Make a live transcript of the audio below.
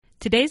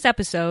Today's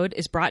episode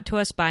is brought to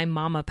us by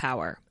Mama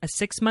Power, a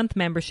 6-month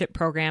membership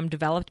program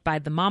developed by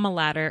the Mama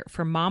Ladder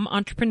for mom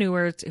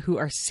entrepreneurs who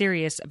are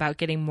serious about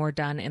getting more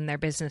done in their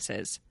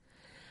businesses.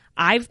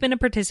 I've been a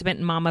participant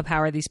in Mama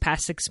Power these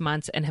past 6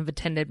 months and have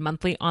attended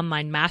monthly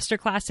online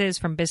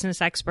masterclasses from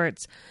business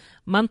experts,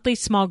 monthly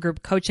small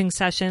group coaching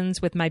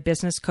sessions with my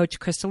business coach,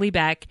 Crystal Lee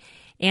Beck,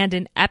 and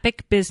an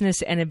epic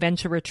business and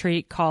adventure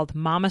retreat called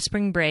Mama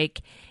Spring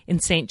Break in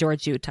St.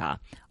 George, Utah.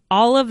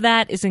 All of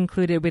that is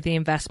included with the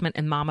investment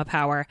in Mama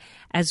Power,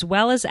 as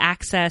well as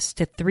access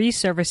to 3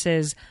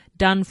 services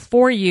done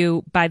for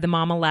you by the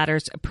Mama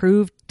Ladder's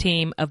approved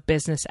team of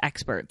business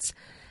experts.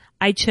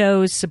 I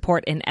chose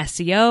support in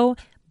SEO,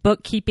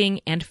 bookkeeping,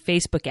 and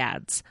Facebook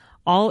ads,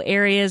 all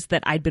areas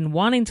that I'd been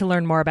wanting to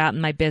learn more about in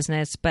my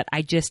business, but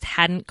I just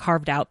hadn't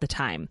carved out the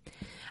time.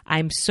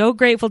 I'm so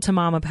grateful to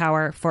Mama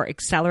Power for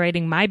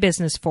accelerating my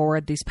business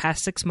forward these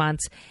past 6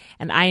 months,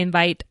 and I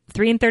invite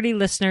 3 in 30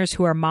 listeners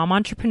who are mom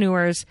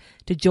entrepreneurs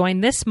to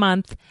join this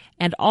month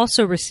and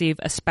also receive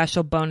a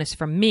special bonus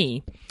from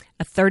me,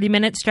 a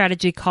 30-minute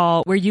strategy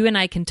call where you and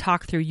I can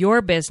talk through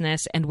your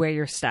business and where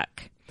you're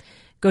stuck.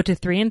 Go to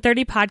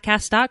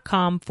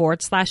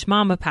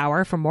 3in30podcast.com/Mama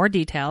Power for more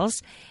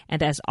details,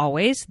 and as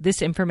always,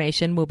 this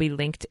information will be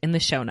linked in the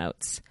show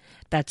notes.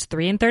 That's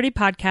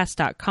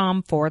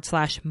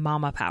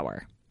 3in30podcast.com/Mama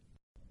Power.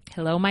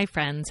 Hello, my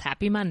friends.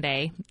 Happy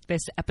Monday.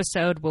 This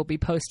episode will be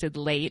posted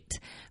late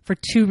for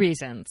 2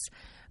 reasons.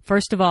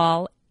 First of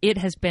all, it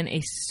has been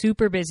a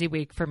super busy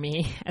week for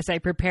me as I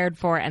prepared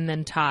for and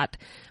then taught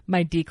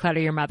my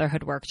Declutter Your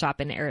Motherhood workshop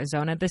in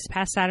Arizona this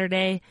past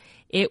Saturday.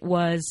 It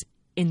was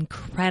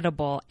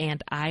incredible,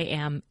 and I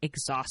am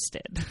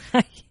exhausted.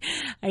 I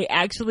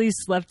actually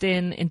slept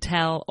in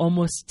until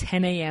almost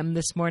 10 a.m.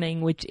 this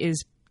morning, which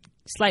is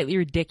slightly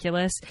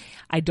ridiculous.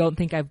 I don't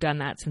think I've done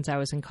that since I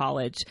was in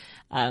college.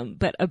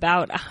 But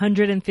about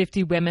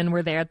 150 women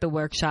were there at the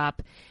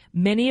workshop.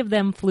 Many of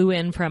them flew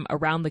in from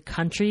around the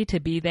country to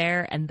be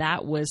there, and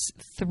that was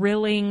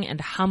thrilling and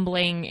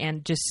humbling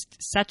and just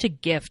such a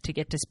gift to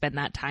get to spend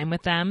that time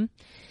with them.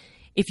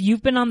 If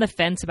you've been on the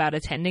fence about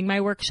attending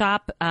my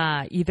workshop,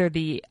 either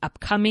the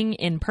upcoming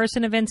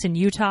in-person events in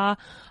Utah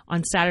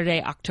on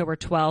Saturday, October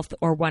 12th,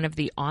 or one of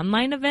the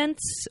online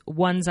events,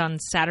 one's on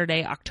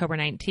Saturday, October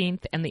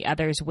 19th, and the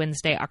other's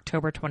Wednesday,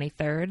 October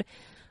 23rd,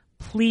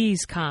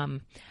 please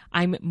come.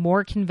 I'm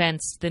more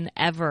convinced than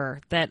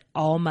ever that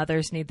all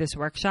mothers need this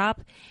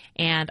workshop,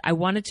 and I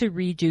wanted to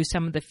read you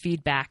some of the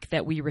feedback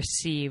that we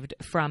received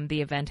from the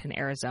event in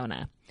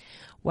Arizona.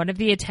 One of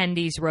the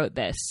attendees wrote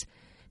this: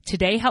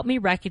 "Today helped me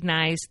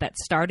recognize that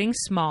starting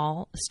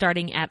small,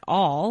 starting at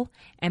all,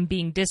 and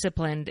being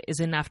disciplined is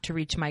enough to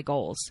reach my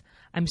goals.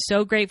 I'm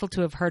so grateful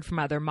to have heard from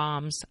other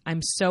moms.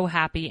 I'm so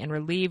happy and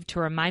relieved to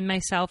remind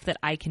myself that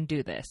I can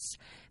do this.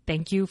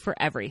 Thank you for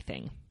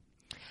everything."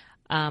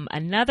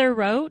 Another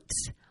wrote,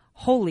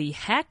 "Holy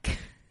heck.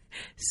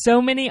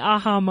 So many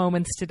aha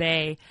moments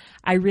today.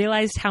 I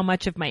realized how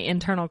much of my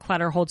internal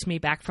clutter holds me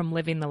back from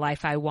living the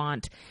life I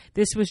want.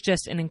 This was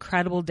just an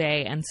incredible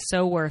day and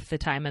so worth the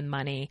time and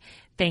money.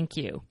 Thank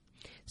you."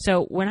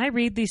 So when I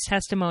read these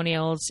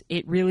testimonials,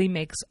 it really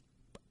makes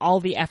all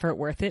the effort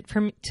worth it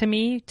to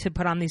me to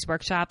put on these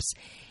workshops.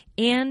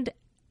 And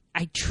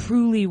I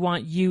truly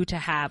want you to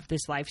have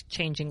this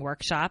life-changing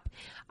workshop,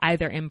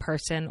 either in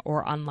person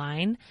or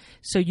online.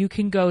 So you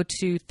can go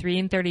to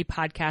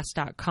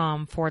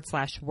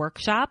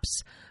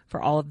 3in30podcast.com/workshops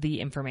for all of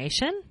the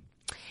information.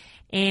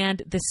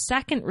 And the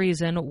second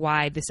reason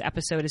why this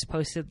episode is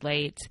posted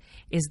late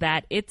is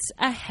that it's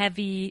a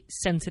heavy,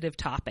 sensitive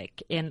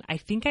topic, and I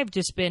think I've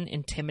just been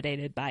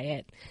intimidated by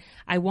it.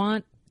 I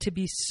want to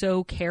be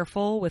so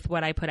careful with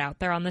what I put out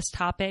there on this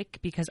topic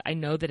because I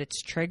know that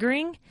it's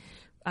triggering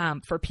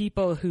for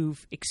people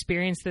who've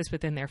experienced this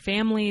within their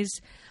families.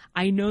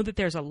 I know that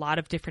there's a lot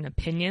of different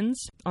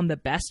opinions on the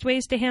best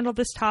ways to handle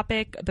this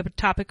topic, the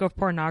topic of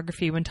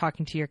pornography when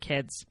talking to your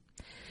kids.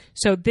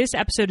 So this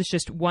episode is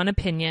just one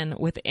opinion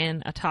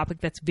within a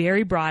topic that's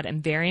very broad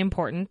and very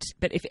important.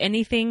 But if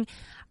anything,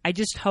 I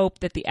just hope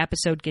that the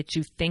episode gets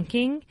you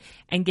thinking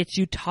and gets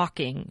you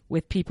talking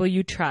with people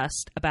you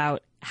trust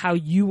about how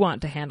you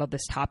want to handle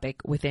this topic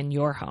within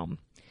your home.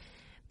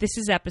 This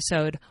is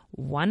episode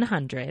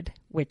 100,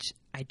 which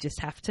I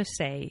just have to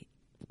say,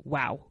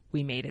 wow,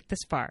 we made it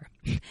this far.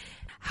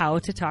 How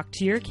to talk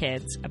to your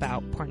kids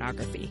about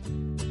pornography.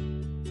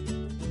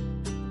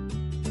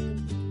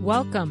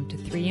 Welcome to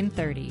 3 in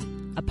 30,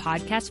 a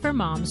podcast for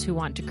moms who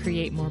want to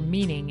create more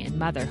meaning in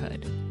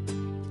motherhood.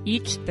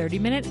 Each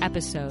 30-minute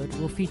episode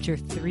will feature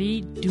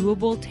 3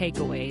 doable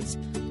takeaways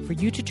for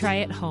you to try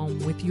at home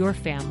with your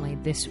family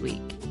this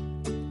week.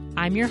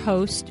 I'm your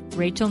host,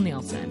 Rachel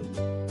Nielsen.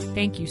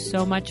 Thank you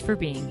so much for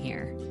being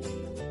here.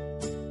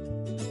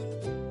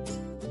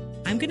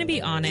 I'm going to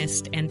be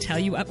honest and tell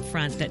you up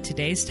front that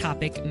today's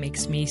topic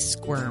makes me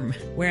squirm.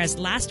 Whereas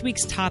last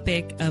week's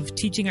topic of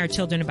teaching our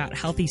children about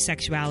healthy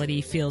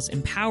sexuality feels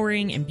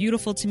empowering and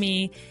beautiful to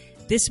me,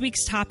 this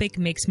week's topic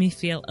makes me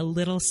feel a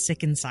little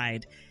sick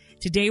inside.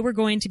 Today we're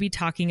going to be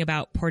talking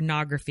about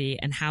pornography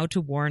and how to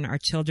warn our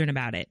children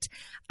about it.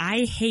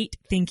 I hate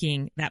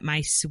thinking that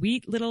my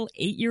sweet little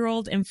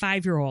 8-year-old and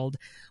 5-year-old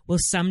will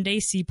someday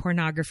see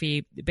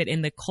pornography, but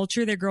in the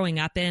culture they're growing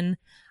up in,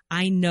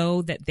 I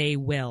know that they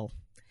will.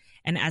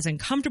 And as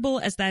uncomfortable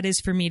as that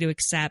is for me to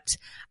accept,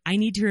 I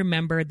need to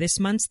remember this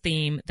month's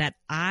theme that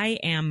I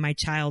am my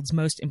child's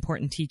most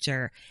important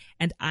teacher,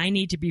 and I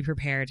need to be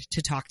prepared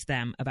to talk to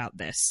them about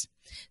this.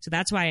 So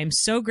that's why I'm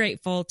so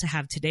grateful to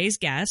have today's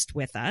guest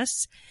with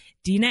us.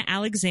 Dina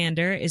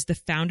Alexander is the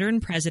founder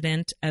and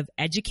president of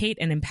Educate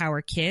and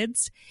Empower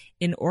Kids,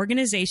 an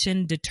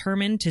organization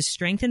determined to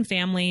strengthen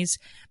families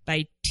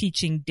by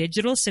teaching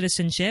digital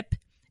citizenship,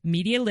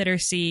 media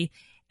literacy,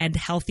 and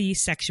healthy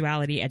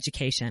sexuality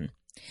education.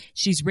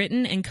 She's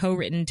written and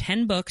co-written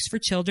 10 books for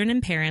children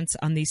and parents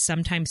on these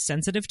sometimes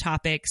sensitive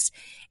topics,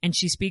 and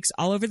she speaks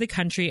all over the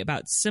country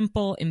about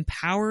simple,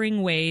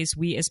 empowering ways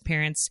we as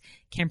parents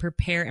can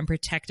prepare and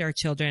protect our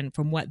children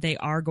from what they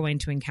are going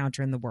to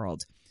encounter in the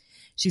world.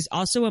 She's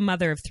also a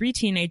mother of 3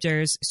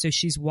 teenagers, so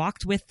she's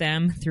walked with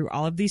them through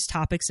all of these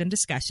topics and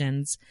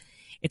discussions.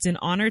 It's an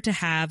honor to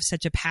have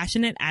such a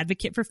passionate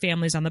advocate for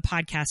families on the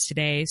podcast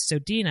today. So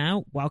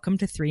Dina, welcome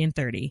to 3 in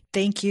 30.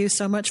 Thank you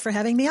so much for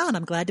having me on.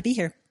 I'm glad to be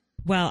here.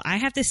 Well, I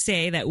have to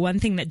say that one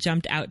thing that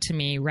jumped out to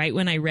me right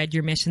when I read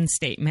your mission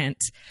statement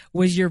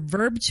was your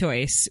verb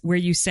choice, where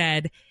you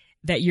said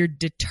that you're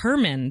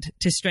determined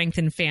to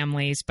strengthen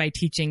families by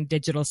teaching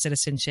digital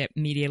citizenship,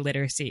 media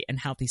literacy, and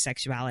healthy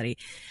sexuality.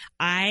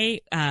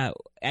 I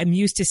am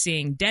used to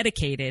seeing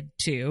dedicated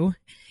to,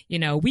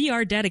 we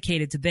are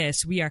dedicated to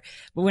this. But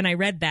when I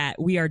read that,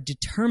 we are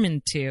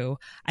determined to,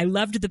 I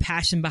loved the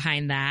passion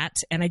behind that.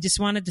 And I just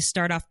wanted to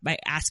start off by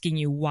asking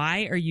you,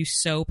 why are you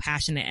so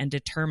passionate and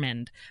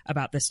determined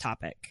about this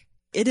topic?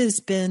 It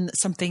has been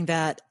something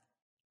that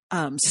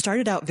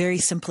started out very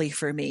simply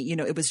for me.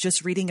 It was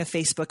just reading a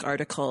Facebook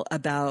article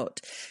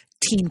about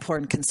teen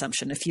porn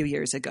consumption a few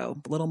years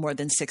ago, a little more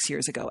than 6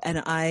 years ago.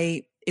 And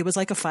it was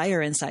like a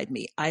fire inside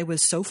me. I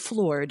was so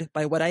floored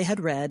by what I had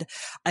read.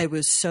 I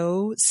was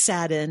so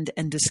saddened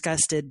and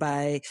disgusted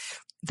by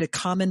the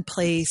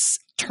commonplace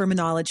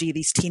terminology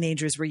these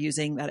teenagers were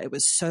using, that it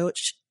was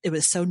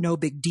so no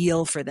big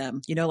deal for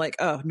them.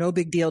 No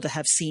big deal to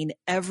have seen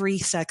every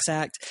sex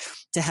act,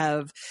 to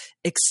have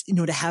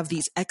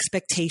these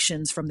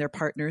expectations from their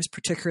partners,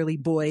 particularly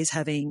boys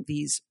having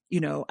these,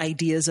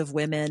 ideas of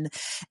women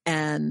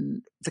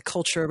and the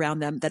culture around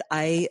them, that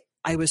I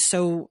was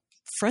so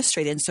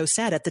frustrated and so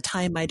sad. At the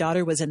time, my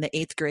daughter was in the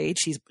 8th grade.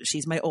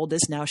 She's my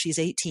oldest now. She's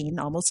 18,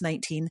 almost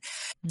 19.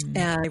 Mm-hmm.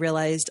 And I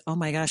realized, oh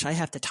my gosh, I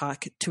have to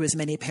talk to as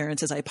many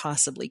parents as I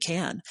possibly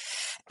can.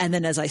 And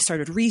then as I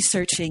started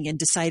researching and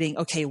deciding,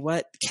 okay,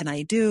 what can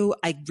I do?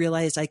 I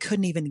realized I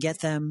couldn't even get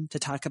them to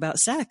talk about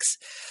sex.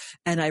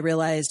 And I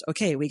realized,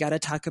 okay, we got to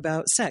talk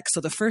about sex. So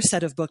the first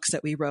set of books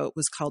that we wrote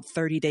was called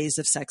 30 Days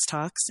of Sex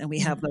Talks. And we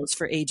have those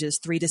for ages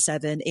 3 to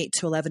 7, 8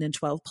 to 11, and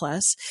 12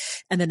 plus.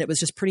 And then it was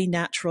just pretty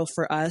natural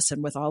for us,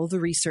 and with all of the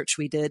research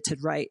we did, to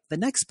write the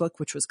next book,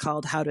 which was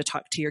called How to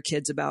Talk to Your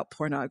Kids About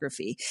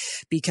Pornography.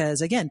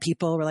 Because again,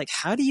 people were like,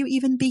 how do you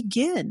even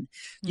begin?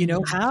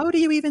 How do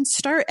you even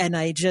start? And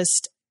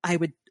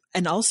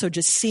and also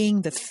just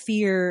seeing the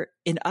fear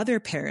in other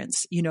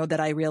parents, that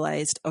I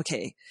realized,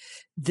 okay,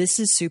 this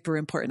is super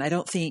important. I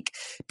don't think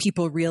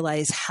people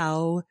realize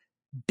how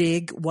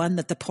big, one,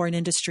 that the porn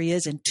industry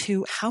is, and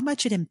 2, how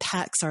much it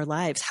impacts our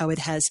lives, how it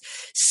has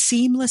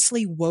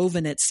seamlessly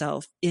woven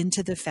itself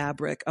into the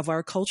fabric of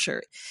our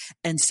culture.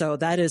 And so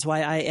that is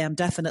why I am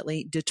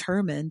definitely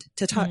determined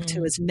to talk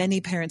to as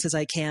many parents as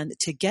I can,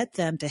 to get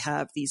them to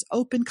have these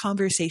open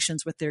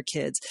conversations with their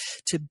kids,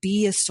 to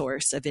be a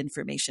source of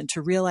information,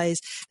 to realize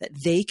that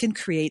they can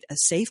create a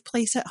safe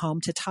place at home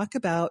to talk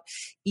about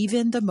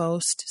even the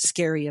most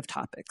scary of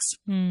topics.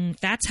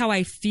 That's how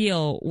I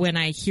feel when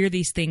I hear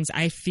these things.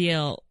 I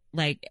feel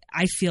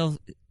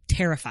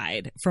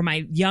terrified for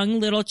my young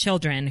little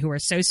children who are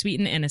so sweet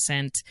and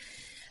innocent.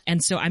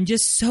 And so I'm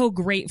just so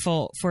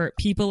grateful for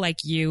people like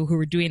you who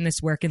are doing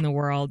this work in the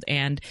world.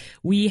 And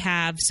we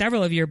have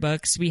several of your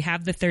books. We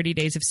have the 30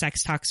 Days of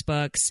Sex Talks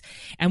books.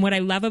 And what I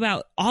love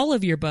about all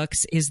of your books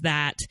is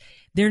that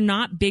they're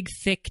not big,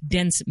 thick,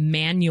 dense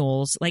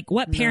manuals. Like,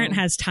 what parent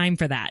has time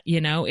for that?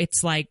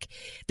 It's like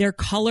they're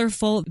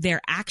colorful,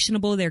 they're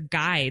actionable, they're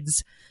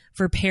guides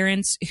for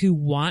parents who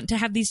want to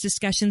have these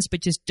discussions but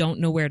just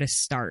don't know where to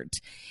start.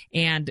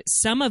 And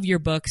some of your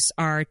books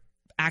are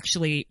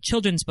actually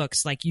children's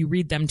books, like you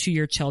read them to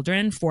your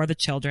children, for the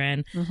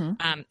children.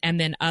 And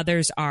then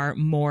others are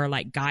more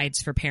like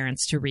guides for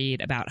parents to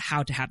read about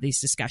how to have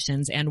these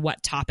discussions and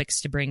what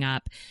topics to bring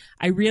up.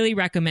 I really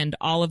recommend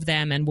all of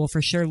them, and we'll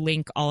for sure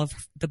link all of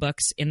the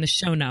books in the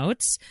show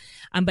notes.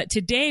 But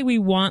today we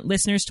want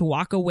listeners to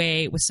walk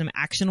away with some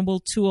actionable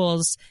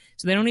tools,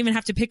 so they don't even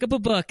have to pick up a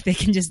book. They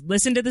can just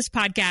listen to this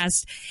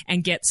podcast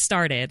and get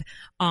started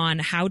on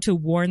how to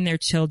warn their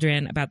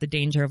children about the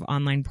danger of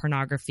online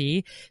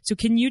pornography. So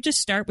can you just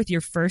start with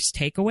your first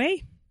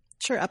takeaway?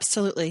 Sure,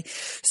 absolutely.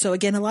 So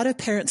again, a lot of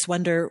parents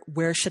wonder,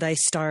 where should I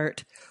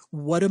start?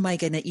 What am I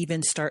going to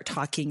even start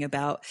talking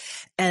about?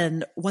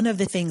 And one of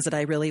the things that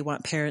I really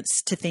want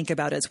parents to think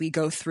about as we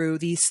go through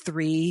these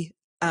three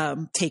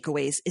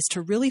takeaways is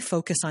to really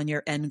focus on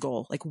your end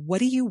goal. Like, what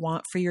do you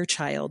want for your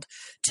child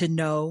to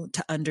know,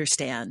 to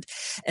understand?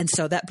 And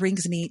so that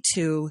brings me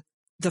to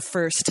the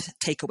first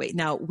takeaway.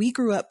 Now, we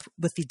grew up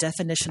with the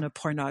definition of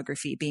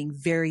pornography being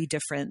very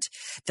different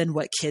than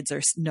what kids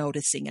are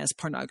noticing as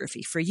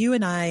pornography. For you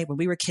and I, when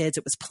we were kids,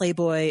 it was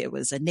Playboy, it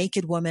was a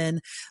naked woman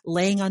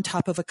laying on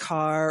top of a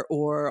car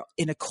or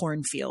in a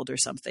cornfield or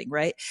something,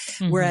 right?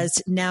 Mm-hmm. Whereas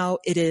now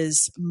it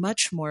is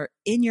much more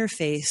in your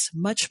face,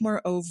 much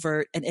more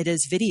overt, and it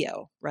is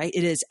video, right?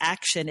 It is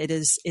action. It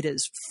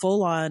is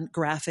full on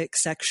graphic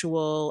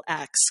sexual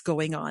acts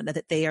going on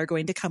that they are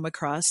going to come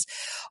across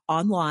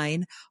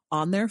online,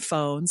 on their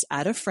phones,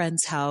 at a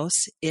friend's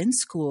house, in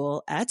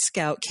school, at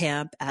scout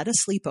camp, at a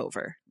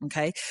sleepover.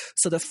 Okay.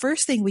 So the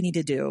first thing we need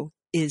to do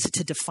is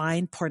to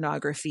define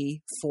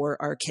pornography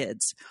for our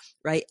kids,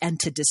 right? And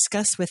to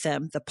discuss with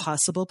them the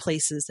possible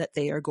places that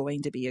they are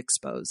going to be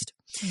exposed.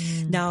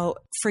 Now,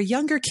 for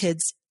younger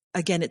kids,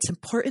 again, it's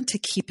important to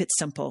keep it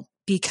simple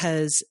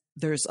because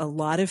there's a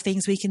lot of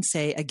things we can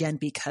say. Again,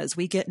 because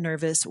we get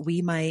nervous,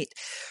 we might,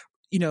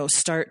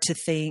 start to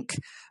think,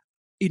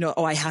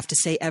 oh, I have to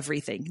say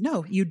everything.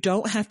 No, you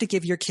don't have to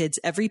give your kids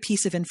every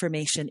piece of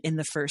information in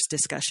the first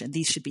discussion.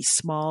 These should be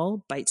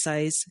small,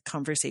 bite-sized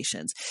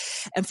conversations.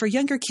 And for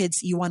younger kids,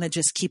 you want to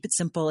just keep it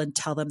simple and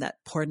tell them that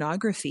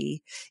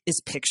pornography is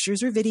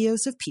pictures or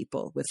videos of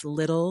people with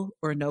little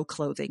or no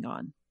clothing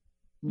on.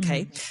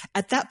 Okay.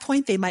 At that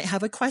point, they might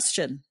have a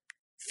question.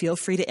 Feel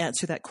free to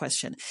answer that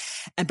question.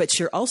 But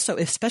you're also,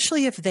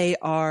 especially if they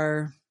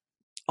are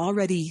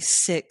already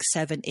 6,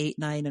 7, 8,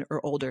 9,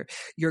 or older,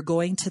 you're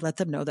going to let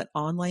them know that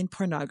online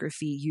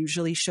pornography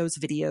usually shows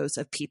videos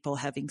of people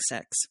having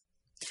sex.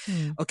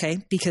 Okay?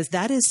 Because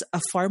that is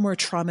a far more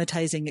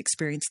traumatizing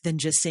experience than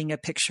just seeing a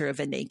picture of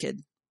a naked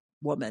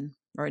woman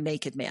or a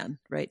naked man,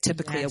 right?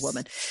 Typically a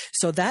woman.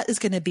 So that is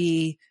going to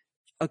be,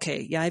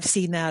 okay, yeah, I've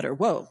seen that, or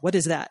whoa, what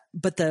is that?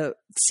 But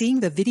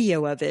seeing the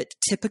video of it,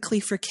 typically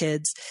for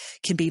kids,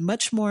 can be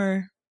much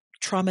more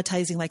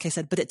traumatizing, like I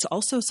said, but it's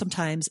also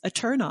sometimes a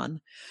turn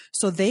on.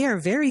 So they are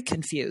very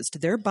confused.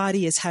 Their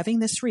body is having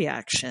this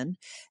reaction.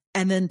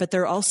 But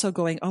they're also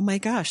going, oh my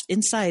gosh,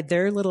 inside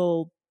their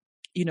little,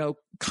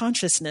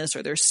 consciousness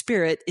or their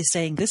spirit is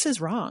saying, this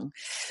is wrong.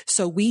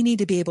 So we need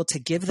to be able to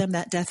give them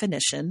that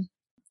definition.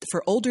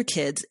 For older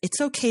kids, it's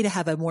okay to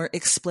have a more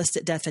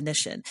explicit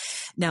definition.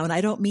 Now, and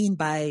I don't mean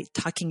by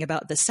talking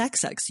about the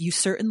sex. You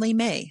certainly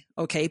may,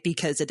 okay,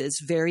 because it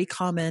is very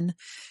common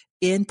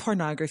in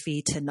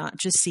pornography to not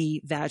just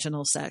see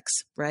vaginal sex,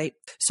 right?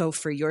 So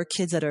for your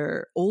kids that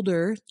are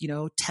older,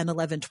 10,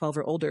 11, 12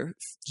 or older,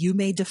 you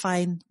may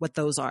define what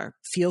those are.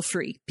 Feel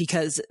free,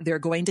 because they're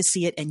going to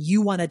see it and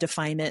you want to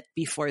define it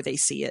before they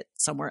see it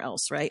somewhere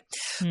else, right?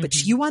 But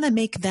you want to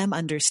make them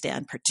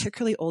understand,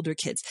 particularly older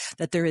kids,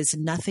 that there is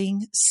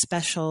nothing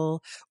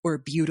special or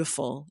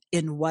beautiful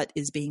in what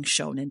is being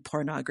shown in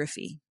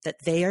pornography, that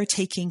they are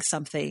taking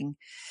something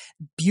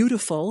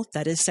beautiful,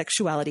 that is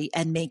sexuality,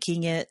 and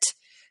making it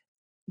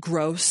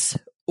gross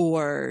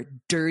or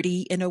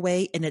dirty in a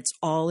way, and it's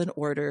all in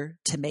order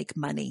to make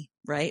money,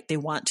 right? They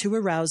want to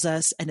arouse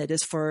us, and it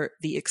is for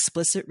the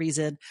explicit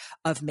reason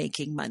of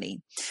making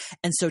money.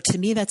 And so to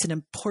me, that's an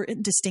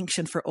important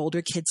distinction for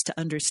older kids to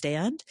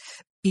understand,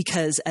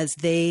 because as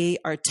they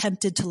are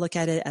tempted to look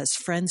at it, as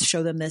friends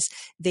show them this,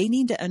 they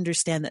need to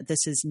understand that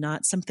this is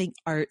not something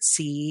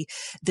artsy.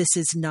 This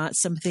is not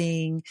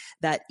something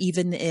that,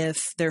 even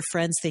if their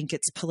friends think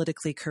it's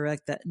politically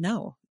correct, that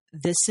no,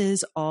 this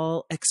is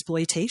all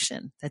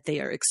exploitation, that they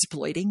are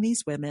exploiting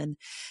these women,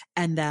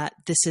 and that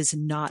this is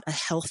not a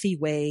healthy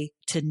way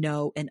to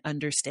know and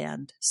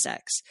understand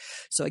sex.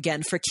 So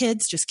again, for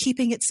kids, just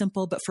keeping it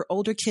simple, but for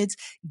older kids,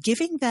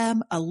 giving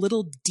them a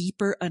little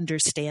deeper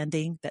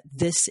understanding that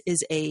this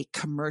is a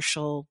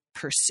commercial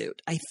pursuit.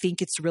 I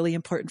think it's really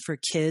important for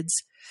kids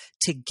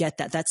to get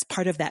that. That's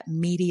part of that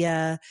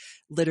media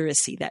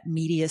literacy, that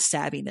media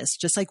savviness.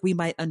 Just like we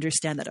might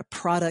understand that a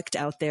product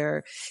out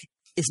there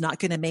is not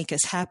going to make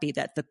us happy,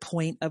 that the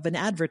point of an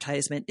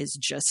advertisement is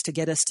just to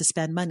get us to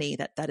spend money,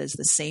 that is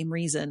the same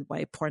reason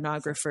why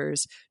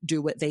pornographers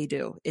do what they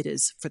do. It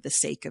is for the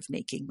sake of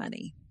making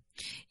money.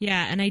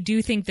 Yeah. And I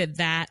do think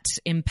that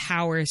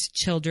empowers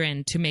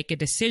children to make a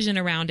decision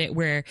around it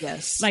where,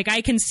 like, I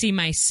can see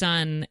my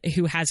son,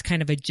 who has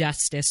kind of a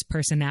justice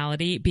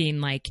personality, being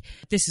like,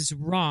 this is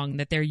wrong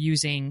that they're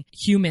using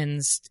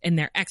humans and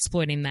they're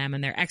exploiting them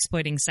and they're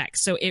exploiting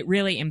sex. So it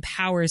really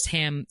empowers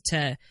him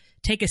to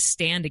take a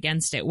stand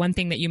against it. One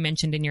thing that you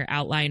mentioned in your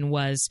outline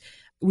was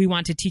we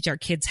want to teach our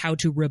kids how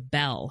to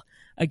rebel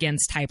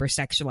against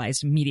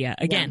hypersexualized media.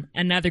 Again,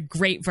 another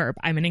great verb.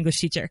 I'm an English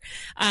teacher.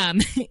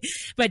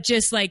 But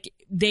just like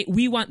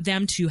we want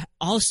them to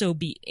also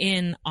be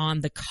in on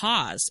the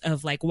cause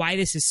of like why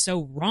this is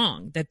so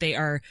wrong, that they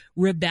are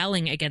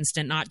rebelling against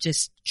it, not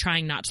just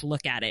trying not to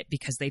look at it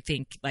because they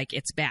think like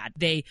it's bad.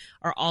 They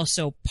are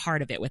also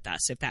part of it with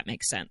us, if that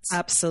makes sense.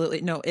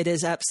 Absolutely. No, it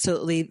is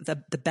absolutely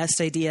the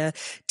best idea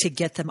to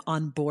get them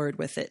on board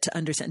with it, to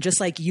understand. Just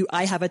like you,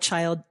 I have a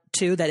child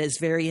too that is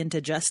very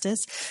into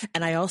justice.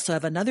 And I also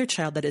have another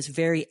child that is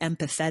very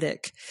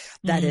empathetic,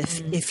 that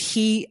if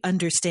he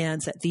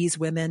understands that these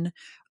women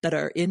that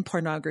are in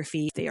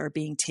pornography, they are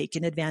being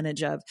taken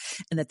advantage of,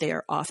 and that they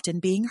are often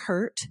being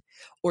hurt,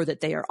 or that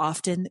they are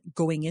often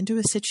going into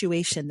a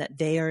situation that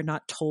they are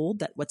not told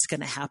that what's going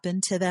to happen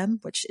to them,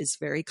 which is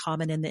very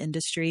common in the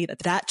industry,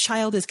 that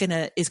child is going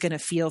to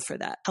feel for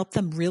that. Help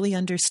them really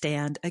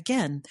understand,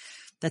 again,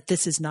 that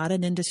this is not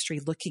an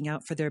industry looking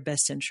out for their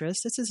best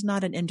interests. This is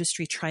not an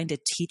industry trying to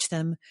teach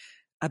them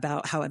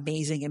about how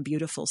amazing and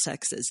beautiful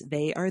sex is.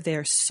 They are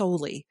there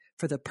solely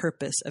for the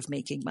purpose of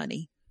making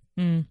money.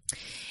 Mm.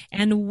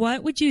 And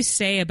what would you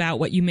say about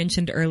what you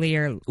mentioned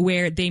earlier,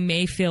 where they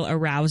may feel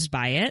aroused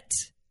by it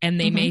and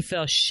they may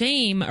feel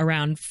shame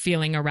around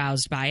feeling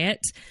aroused by it?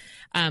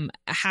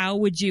 How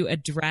would you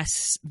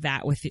address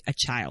that with a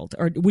child?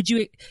 Or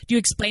do you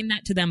explain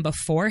that to them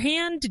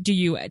beforehand? Do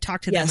you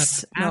talk to them?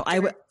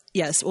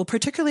 Yes. Well,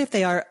 particularly if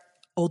they are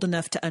old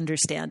enough to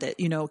understand it,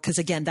 because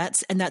again,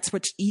 that's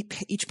what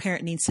each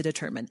parent needs to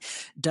determine.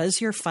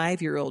 Does your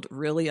 5-year-old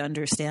really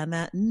understand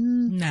that?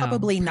 No,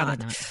 probably not.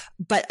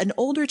 But an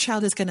older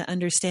child is going to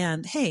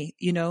understand, hey,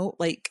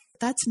 like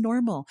that's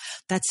normal.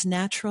 That's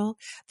natural.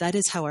 That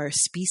is how our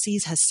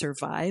species has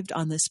survived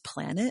on this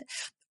planet.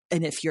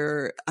 And if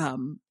you're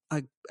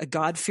a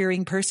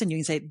God-fearing person, you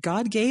can say,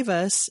 God gave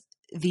us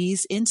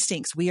these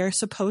instincts. We are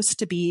supposed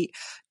to be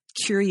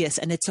curious,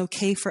 and it's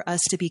okay for us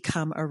to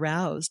become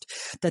aroused.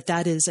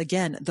 That is,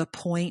 again, the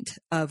point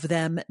of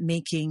them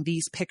making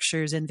these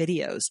pictures and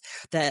videos,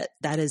 that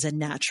is a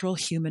natural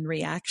human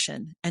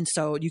reaction. And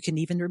so you can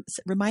even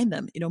remind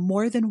them,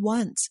 more than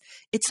once,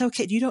 it's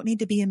okay. You don't need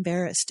to be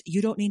embarrassed.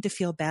 You don't need to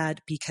feel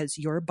bad, because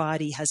your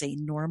body has a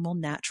normal,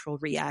 natural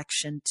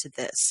reaction to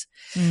this,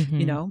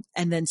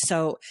 and then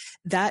so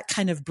that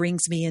kind of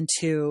brings me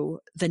into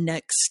the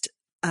next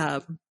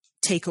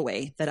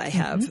takeaway that I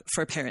have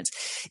for parents,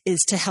 is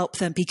to help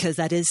them, because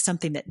that is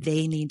something that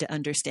they need to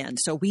understand.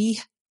 So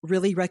we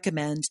really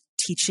recommend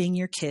teaching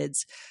your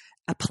kids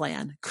a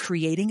plan,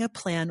 creating a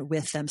plan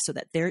with them so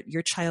that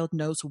your child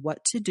knows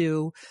what to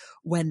do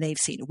when they've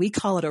seen. We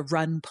call it a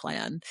run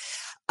plan.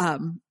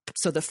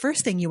 So the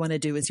first thing you want to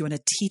do is you want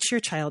to teach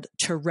your child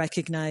to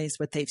recognize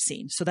what they've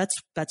seen. So that's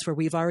where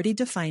we've already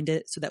defined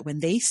it, so that when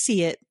they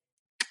see it,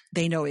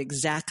 they know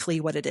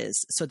exactly what it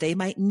is. So they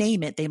might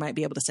name it. They might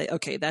be able to say,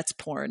 okay, that's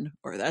porn,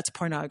 or that's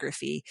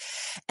pornography.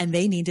 And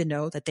they need to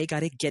know that they got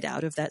to get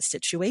out of that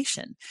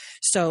situation.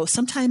 So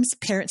sometimes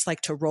parents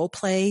like to role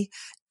play.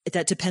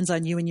 That depends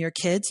on you and your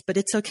kids, but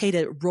it's okay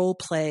to role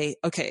play.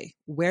 Okay,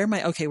 we're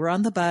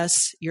on the bus.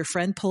 Your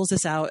friend pulls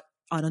us out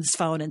on his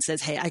phone and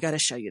says, hey, I got to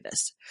show you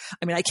this.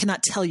 I mean, I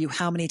cannot tell you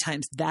how many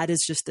times that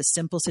is just the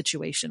simple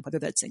situation, whether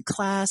that's in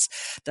class,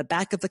 the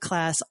back of the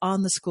class,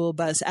 on the school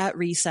bus, at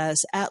recess,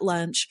 at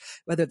lunch,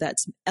 whether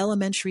that's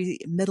elementary,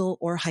 middle,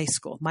 or high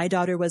school. My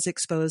daughter was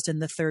exposed in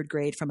the 3rd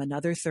grade from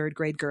another 3rd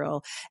grade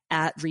girl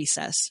at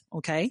recess.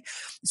 Okay.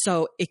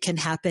 So it can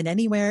happen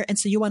anywhere. And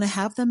so you want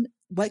to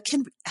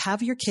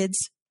have your kids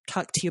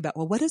talk to you about,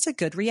 well, what is a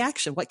good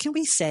reaction? What can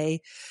we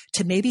say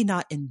to maybe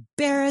not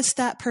embarrass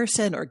that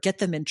person or get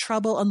them in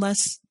trouble,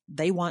 unless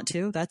they want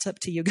to? That's up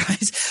to you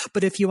guys.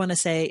 But if you want to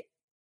say,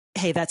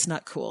 hey, that's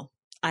not cool,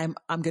 I'm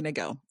going to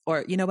go.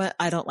 Or, you know what?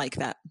 I don't like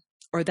that.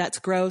 Or that's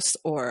gross.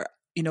 Or,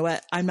 you know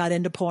what? I'm not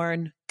into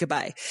porn.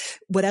 Goodbye.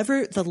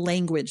 Whatever the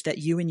language that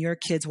you and your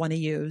kids want to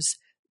use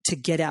to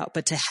get out,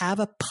 but to have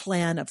a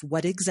plan of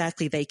what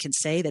exactly they can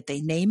say, that they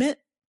name it,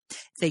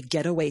 they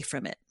get away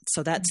from it.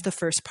 So that's the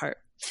first part.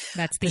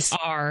 That's the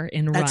R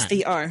in run. That's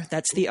the R.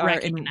 That's the R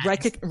in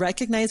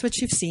recognize what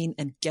you've seen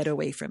and get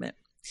away from it.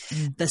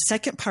 The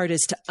second part is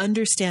to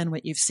understand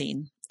what you've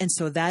seen. And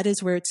so that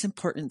is where it's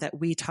important that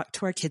we talk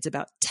to our kids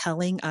about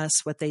telling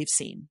us what they've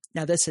seen.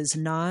 Now, this is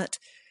not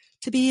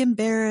to be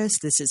embarrassed.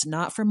 This is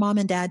not for mom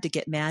and dad to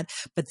get mad,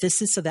 but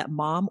this is so that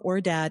mom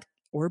or dad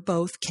or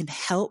both can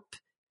help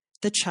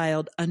the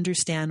child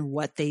understand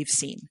what they've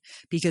seen.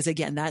 Because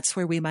again, that's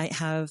where we might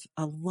have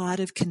a lot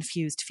of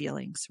confused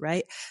feelings,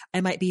 right?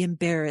 I might be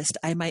embarrassed.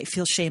 I might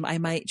feel shame. I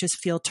might just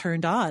feel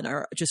turned on,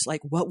 or just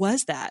like, what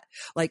was that?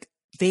 Like,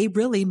 they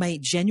really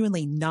might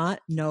genuinely not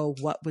know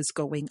what was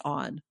going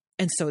on.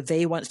 And so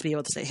they want to be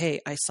able to say,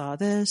 hey, I saw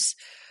this.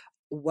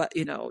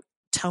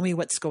 Tell me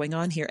what's going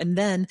on here. And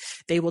then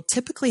they will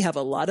typically have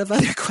a lot of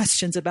other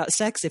questions about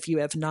sex if you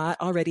have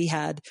not already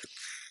had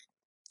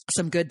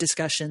some good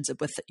discussions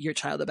with your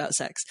child about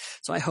sex.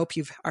 So I hope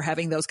you are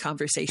having those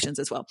conversations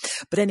as well.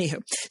 But anywho,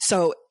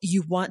 so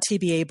you want to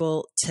be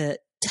able to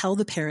tell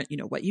the parent,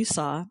 what you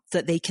saw, so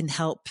that they can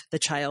help the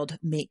child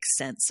make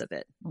sense of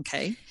it.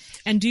 Okay.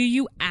 And do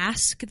you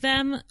ask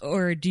them,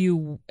 or do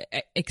you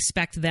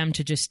expect them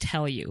to just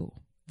tell you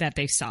that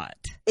they saw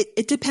it?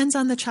 It depends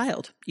on the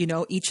child.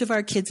 Each of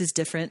our kids is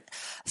different.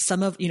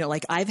 Some of,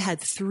 like I've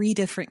had 3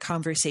 different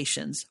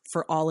conversations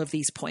for all of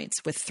these points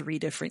with 3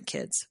 different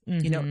kids.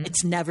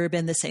 It's never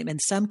been the same.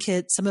 And some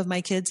of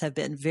my kids have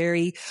been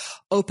very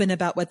open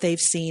about what they've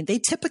seen. They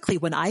typically,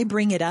 when I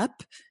bring it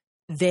up,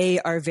 they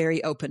are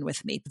very open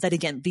with me. But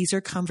again, these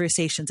are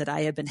conversations that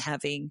I have been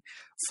having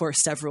for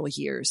several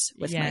years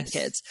with my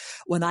kids.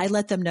 When I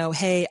let them know,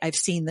 hey, I've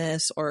seen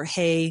this, or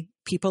hey,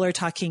 people are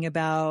talking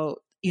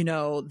about,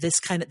 this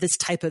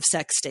type of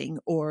sexting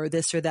or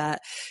this or that,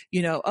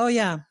 oh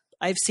yeah,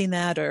 I've seen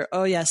that, or,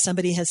 oh yeah,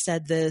 somebody has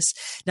said this.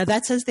 Now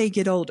that's as they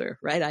get older,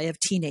 right? I have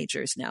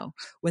teenagers now.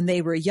 When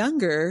they were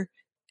younger,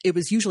 it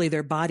was usually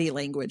their body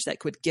language that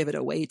could give it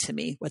away to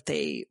me, what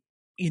they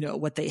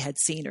had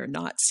seen or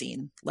not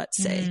seen,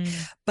 let's say.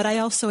 But I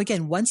also,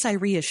 again, once I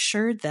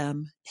reassured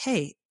them,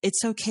 hey,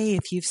 it's okay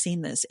if you've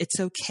seen this. It's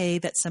okay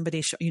that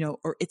somebody,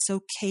 or it's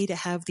okay to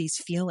have these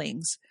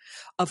feelings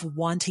of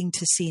wanting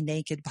to see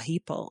naked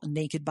people and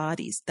naked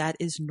bodies. That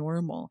is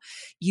normal.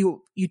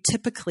 You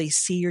typically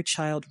see your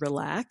child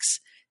relax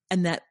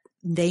and that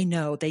they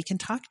know they can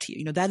talk to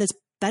you. That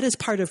is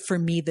part of, for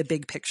me, the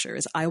big picture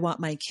is I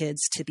want my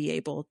kids to be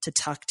able to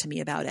talk to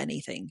me about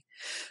anything.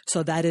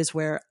 So that is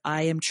where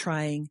I am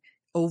trying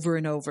over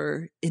and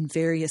over in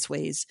various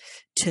ways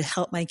to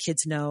help my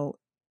kids know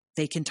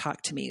they can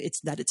talk to me.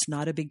 It's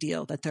not a big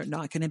deal, that they're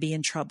not going to be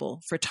in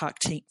trouble for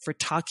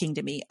talking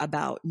to me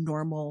about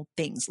normal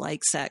things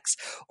like sex,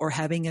 or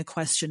having a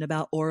question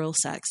about oral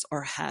sex,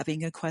 or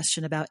having a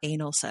question about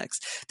anal sex.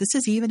 This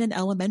is even in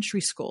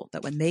elementary school,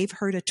 that when they've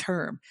heard a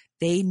term,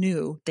 they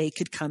knew they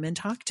could come and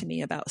talk to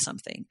me about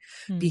something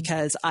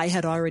because I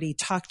had already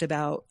talked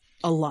about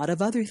a lot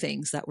of other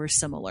things that were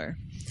similar.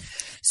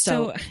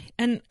 So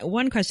and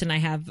one question I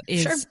have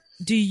is,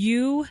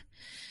 sure.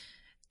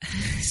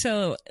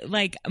 So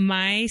like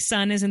my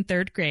son is in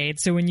 3rd grade.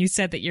 So when you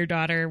said that your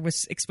daughter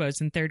was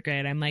exposed in 3rd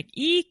grade, I'm like,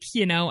 eek,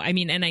 and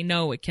I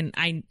know it can,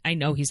 I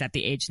know he's at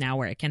the age now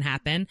where it can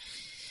happen.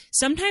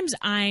 Sometimes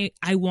I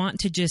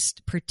want to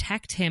just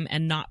protect him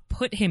and not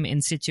put him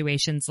in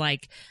situations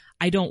like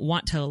I don't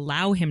want to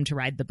allow him to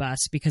ride the bus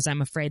because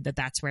I'm afraid that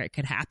that's where it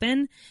could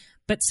happen.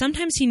 But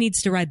sometimes he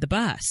needs to ride the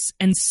bus.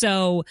 And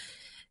so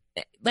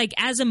like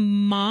as a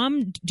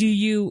mom, do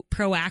you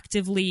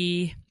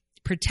proactively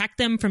protect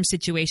them from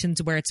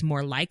situations where it's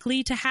more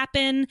likely to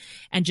happen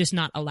and just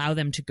not allow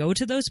them to go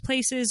to those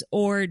places?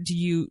 Or do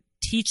you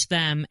teach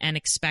them and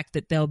expect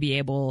that they'll be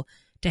able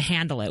to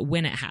handle it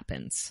when it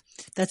happens?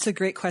 That's a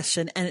great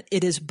question. And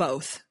it is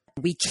both.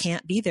 We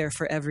can't be there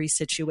for every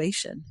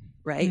situation,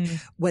 right?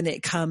 When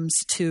it comes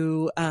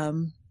to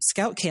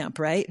scout camp,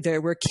 right?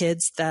 There were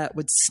kids that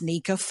would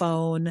sneak a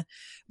phone,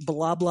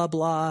 blah, blah,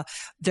 blah.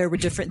 There were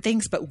different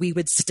things, but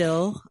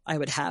I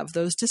would have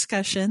those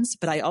discussions.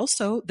 But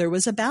there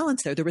was a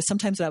balance there. There was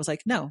sometimes that I was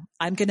like, no,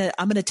 I'm going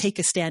to take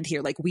a stand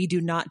here. Like, we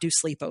do not do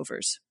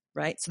sleepovers.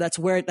 Right. So that's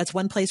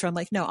one place where I'm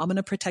like, no, I'm going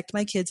to protect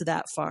my kids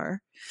that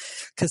far,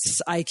 because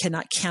I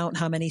cannot count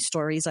how many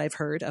stories I've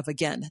heard of,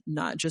 again,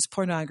 not just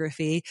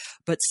pornography,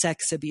 but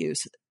sex abuse,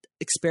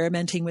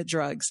 experimenting with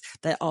drugs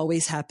that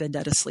always happened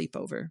at a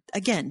sleepover.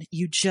 Again,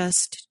 you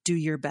just do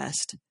your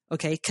best.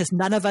 Okay. Because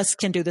none of us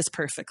can do this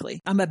perfectly.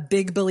 I'm a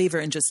big believer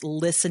in just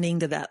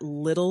listening to that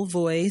little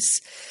voice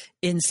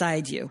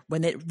inside you.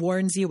 When it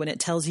warns you, when it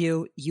tells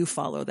you, you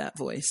follow that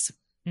voice.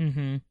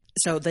 Mm-hmm.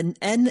 So the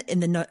end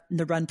in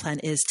the run plan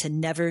is to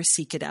never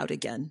seek it out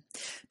again,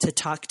 to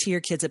talk to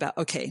your kids about,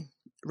 okay,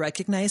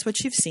 recognize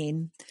what you've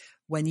seen.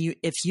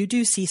 If you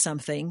do see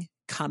something,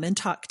 come and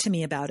talk to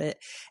me about it.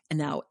 And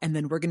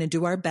then we're going to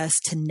do our best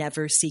to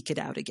never seek it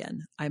out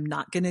again. I'm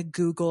not going to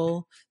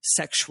Google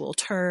sexual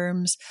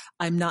terms.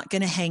 I'm not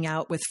going to hang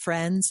out with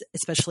friends,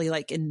 especially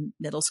like in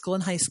middle school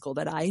and high school,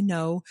 that I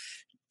know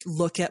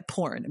look at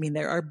porn. I mean,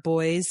 there are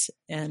boys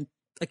and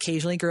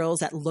occasionally girls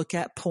that look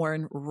at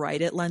porn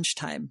right at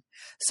lunchtime.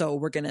 So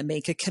we're going to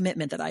make a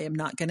commitment that I am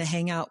not going to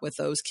hang out with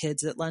those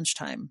kids at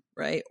lunchtime,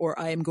 right? Or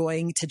I am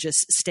going to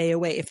just stay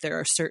away if there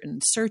are certain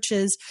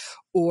searches,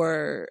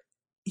 or,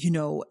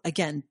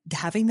 again,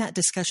 having that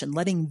discussion,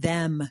 letting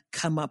them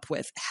come up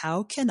with,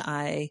 how can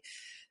I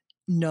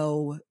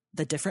know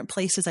the different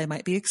places I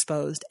might be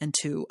exposed and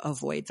to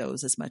avoid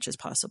those as much as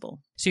possible.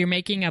 So you're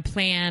making a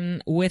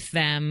plan with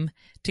them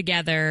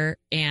together,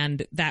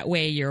 and that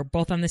way you're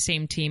both on the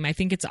same team. I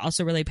think it's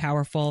also really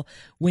powerful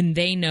when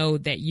they know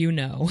that you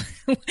know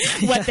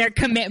what their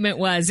commitment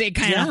was. It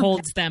kind of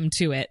holds them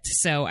to it.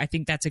 So I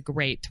think that's a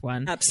great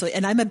one. Absolutely.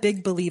 And I'm a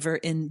big believer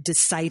in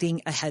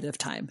deciding ahead of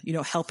time,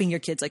 helping your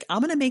kids. Like,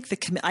 I'm going to make the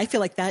commitment. I feel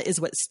like that is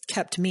what's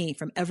kept me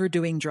from ever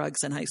doing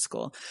drugs in high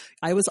school.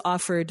 I was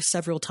offered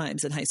several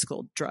times in high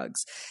school drugs.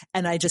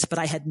 And but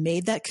I had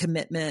made that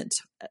commitment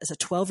as a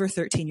 12 or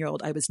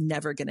 13-year-old. I was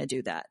never going to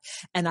do that.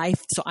 And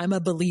so I'm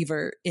a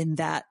believer in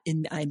that.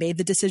 I made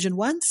the decision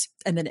once,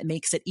 and then it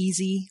makes it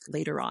easy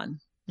later on.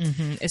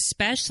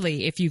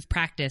 Especially if you've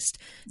practiced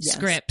Yes.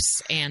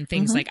 scripts and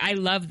things like, I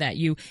love that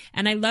you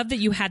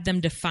had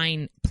them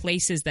define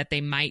places that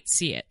they might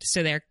see it.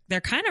 So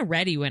they're kind of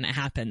ready when it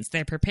happens.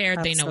 They're prepared.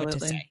 Absolutely. They know what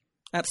to say.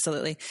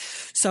 Absolutely.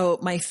 So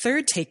my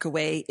third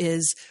takeaway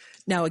is,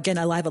 now, again,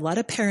 I have a lot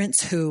of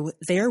parents who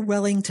they're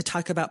willing to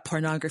talk about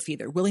pornography.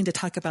 They're willing to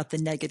talk about the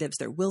negatives.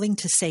 They're willing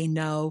to say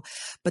no,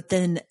 but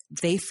then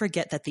they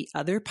forget that the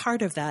other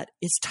part of that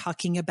is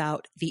talking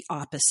about the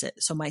opposite.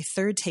 So my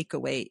third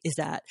takeaway is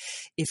that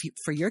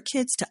for your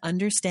kids to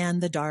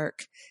understand the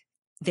dark,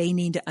 they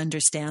need to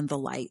understand the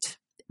light.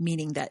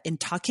 Meaning that in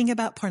talking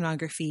about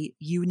pornography,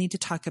 you need to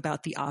talk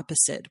about the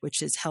opposite,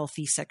 which is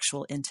healthy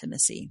sexual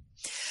intimacy.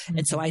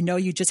 And so I know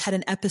you just had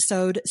an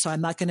episode, so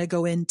I'm not going to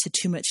go into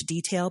too much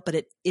detail, but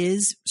it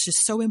is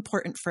just so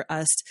important for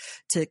us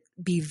to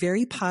be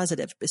very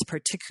positive,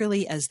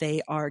 particularly as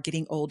they are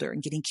getting older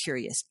and getting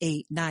curious,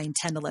 8, 9,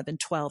 10, 11,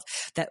 12,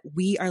 that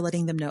we are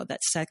letting them know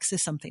that sex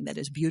is something that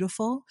is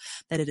beautiful,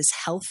 that it is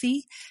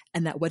healthy,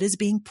 and that what is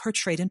being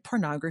portrayed in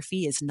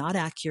pornography is not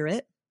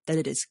accurate, that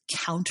it is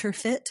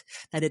counterfeit,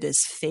 that it is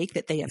fake,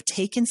 that they have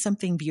taken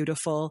something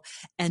beautiful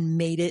and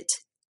made it,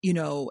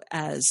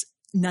 as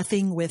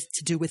nothing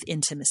to do with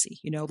intimacy.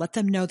 Let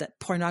them know that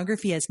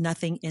pornography has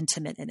nothing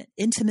intimate in it.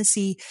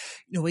 Intimacy,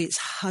 is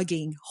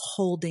hugging,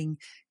 holding,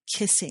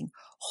 kissing,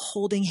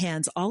 holding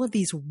hands, all of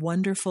these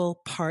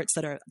wonderful parts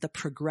that are the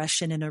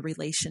progression in a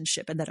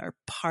relationship and that are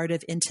part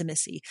of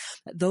intimacy.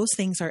 Those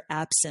things are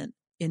absent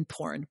in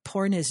porn.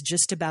 Porn is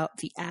just about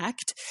the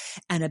act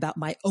and about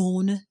my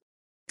own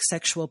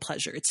sexual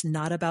pleasure. It's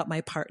not about my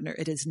partner.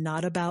 It is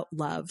not about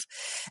love.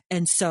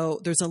 And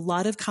so there's a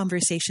lot of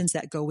conversations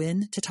that go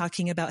into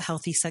talking about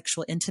healthy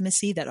sexual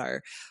intimacy that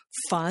are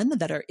fun,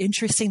 that are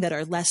interesting, that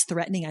are less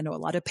threatening. I know a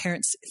lot of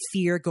parents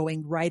fear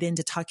going right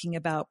into talking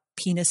about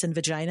penis and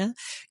vagina.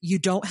 You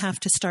don't have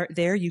to start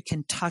there. You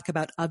can talk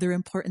about other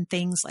important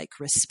things like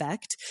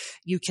respect.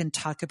 You can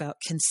talk about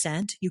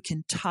consent. You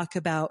can talk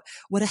about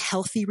what a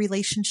healthy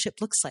relationship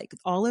looks like.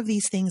 All of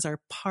these things are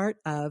part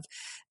of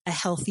a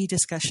healthy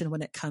discussion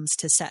when it comes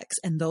to sex.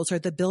 And those are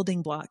the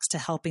building blocks to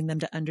helping them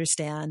to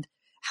understand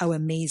how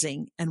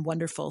amazing and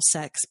wonderful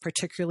sex,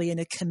 particularly in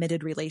a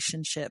committed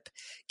relationship,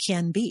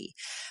 can be.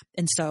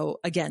 And so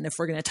again, if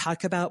we're going to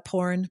talk about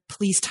porn,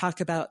 please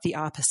talk about the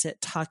opposite.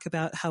 Talk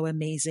about how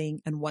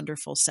amazing and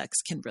wonderful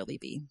sex can really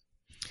be.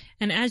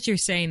 And as you're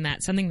saying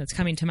that, something that's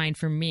coming to mind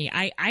for me,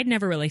 I'd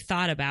never really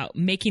thought about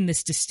making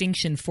this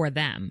distinction for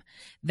them,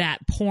 that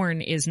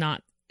porn is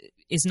not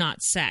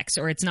sex,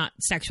 or it's not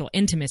sexual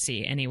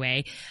intimacy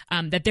anyway,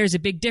 that there's a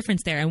big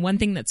difference there. And one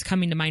thing that's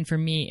coming to mind for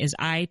me is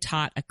I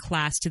taught a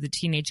class to the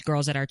teenage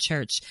girls at our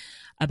church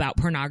about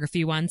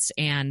pornography once.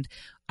 And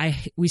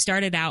we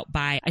started out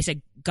by, I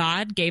said,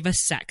 God gave us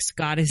sex.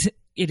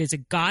 It is a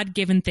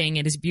God-given thing.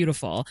 It is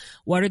beautiful.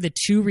 What are the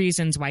 2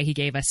 reasons why he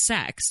gave us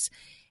sex?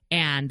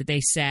 And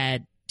they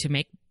said to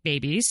make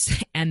babies.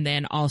 And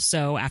then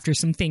also, after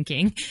some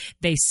thinking,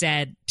 they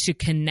said to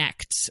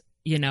connect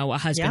a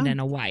husband and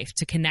a wife,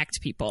 to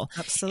connect people.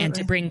 Absolutely. And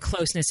to bring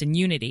closeness and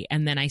unity.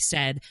 And then I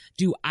said,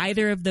 do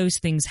either of those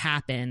things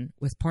happen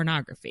with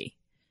pornography?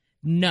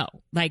 No.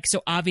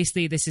 So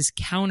obviously this is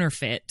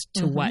counterfeit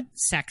to what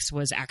sex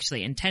was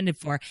actually intended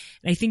for.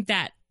 And I think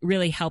that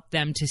really helped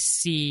them to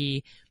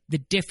see the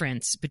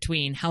difference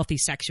between healthy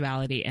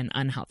sexuality and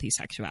unhealthy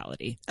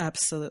sexuality.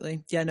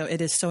 Absolutely. Yeah, no,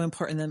 it is so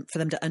important for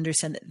them to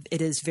understand that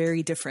it is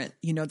very different.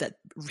 That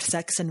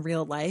sex in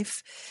real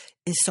life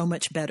is so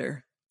much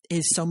better,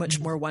 is so much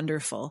more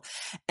wonderful,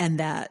 and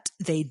that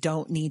they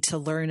don't need to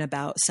learn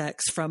about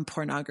sex from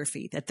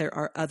pornography, that there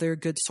are other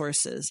good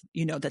sources,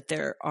 that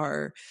there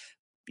are,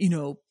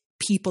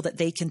 people that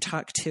they can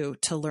talk to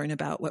learn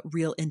about what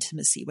real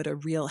intimacy, what a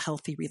real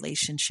healthy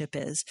relationship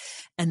is,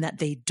 and that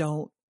they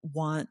don't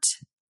want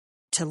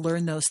to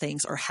learn those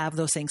things or have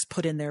those things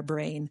put in their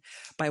brain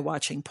by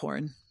watching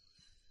porn.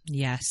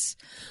 Yes.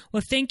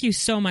 Well, thank you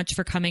so much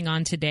for coming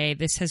on today.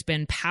 This has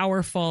been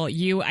powerful.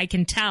 I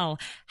can tell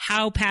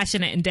how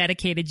passionate and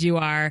dedicated you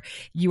are.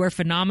 You are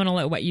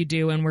phenomenal at what you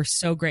do, and we're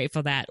so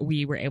grateful that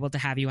we were able to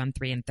have you on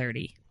 3 in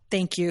 30.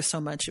 Thank you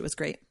so much. It was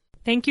great.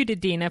 Thank you to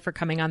Dina for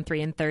coming on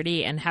 3 in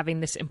 30 and having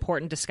this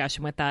important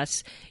discussion with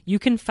us. You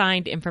can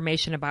find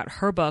information about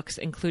her books,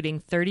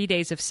 including 30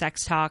 Days of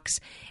Sex Talks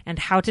and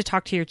How to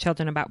Talk to Your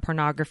Children About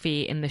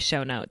Pornography, in the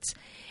show notes.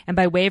 And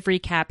by way of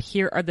recap,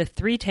 here are the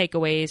 3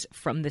 takeaways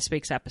from this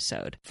week's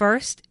episode.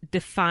 First,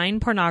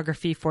 define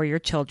pornography for your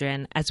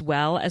children, as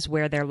well as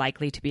where they're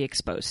likely to be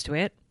exposed to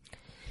it.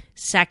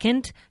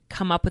 Second,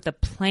 come up with a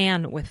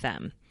plan with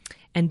them.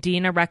 And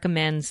Dina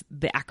recommends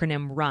the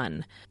acronym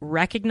RUN.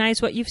 Recognize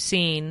what you've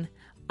seen,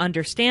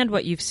 understand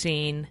what you've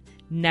seen,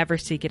 never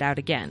seek it out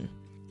again.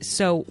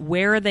 So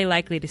where are they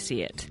likely to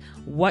see it?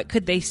 What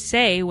could they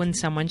say when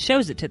someone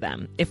shows it to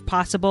them? If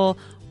possible,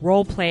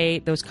 role play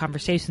those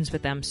conversations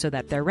with them so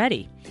that they're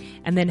ready.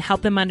 And then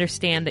help them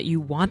understand that you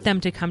want them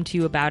to come to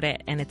you about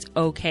it, and it's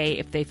okay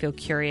if they feel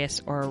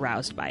curious or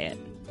aroused by it.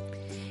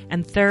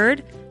 And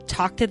third,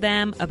 talk to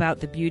them about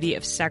the beauty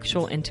of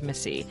sexual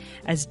intimacy.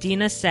 As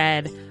Dina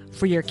said,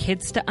 for your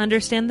kids to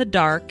understand the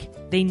dark,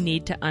 they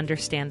need to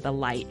understand the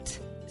light.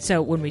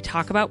 So when we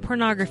talk about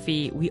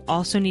pornography, we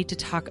also need to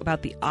talk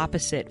about the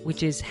opposite,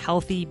 which is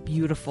healthy,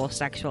 beautiful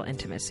sexual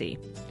intimacy.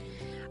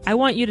 I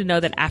want you to know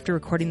that after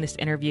recording this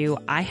interview,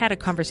 I had a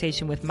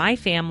conversation with my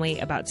family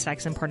about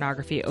sex and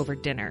pornography over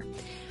dinner.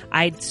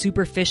 I'd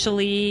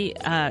superficially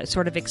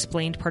sort of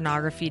explained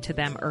pornography to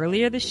them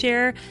earlier this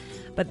year,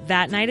 but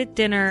that night at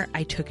dinner,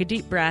 I took a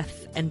deep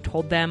breath and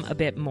told them a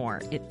bit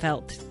more. It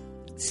felt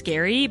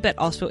scary, but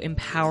also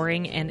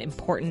empowering and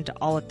important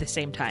all at the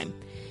same time.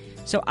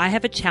 So I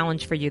have a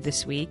challenge for you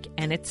this week,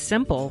 and it's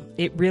simple.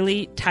 It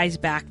really ties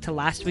back to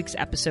last week's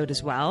episode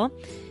as well.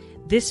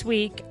 This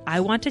week, I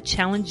want to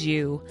challenge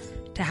you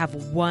to have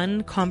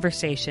one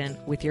conversation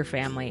with your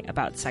family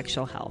about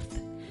sexual health.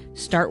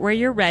 Start where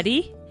you're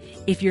ready.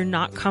 If you're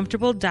not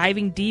comfortable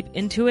diving deep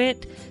into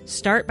it,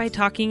 start by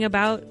talking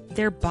about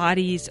their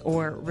bodies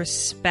or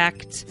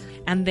respect,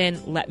 and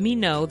then let me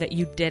know that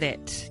you did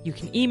it. You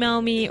can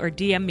email me or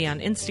DM me on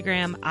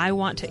Instagram. I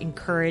want to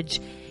encourage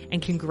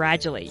and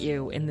congratulate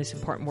you in this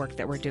important work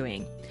that we're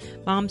doing.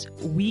 Moms,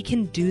 we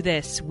can do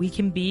this. We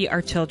can be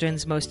our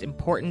children's most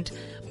important,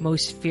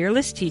 most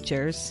fearless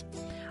teachers.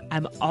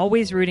 I'm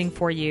always rooting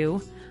for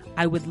you.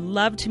 I would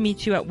love to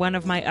meet you at one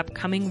of my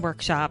upcoming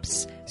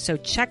workshops, so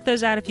check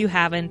those out if you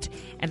haven't,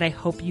 and I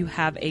hope you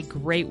have a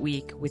great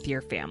week with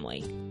your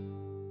family.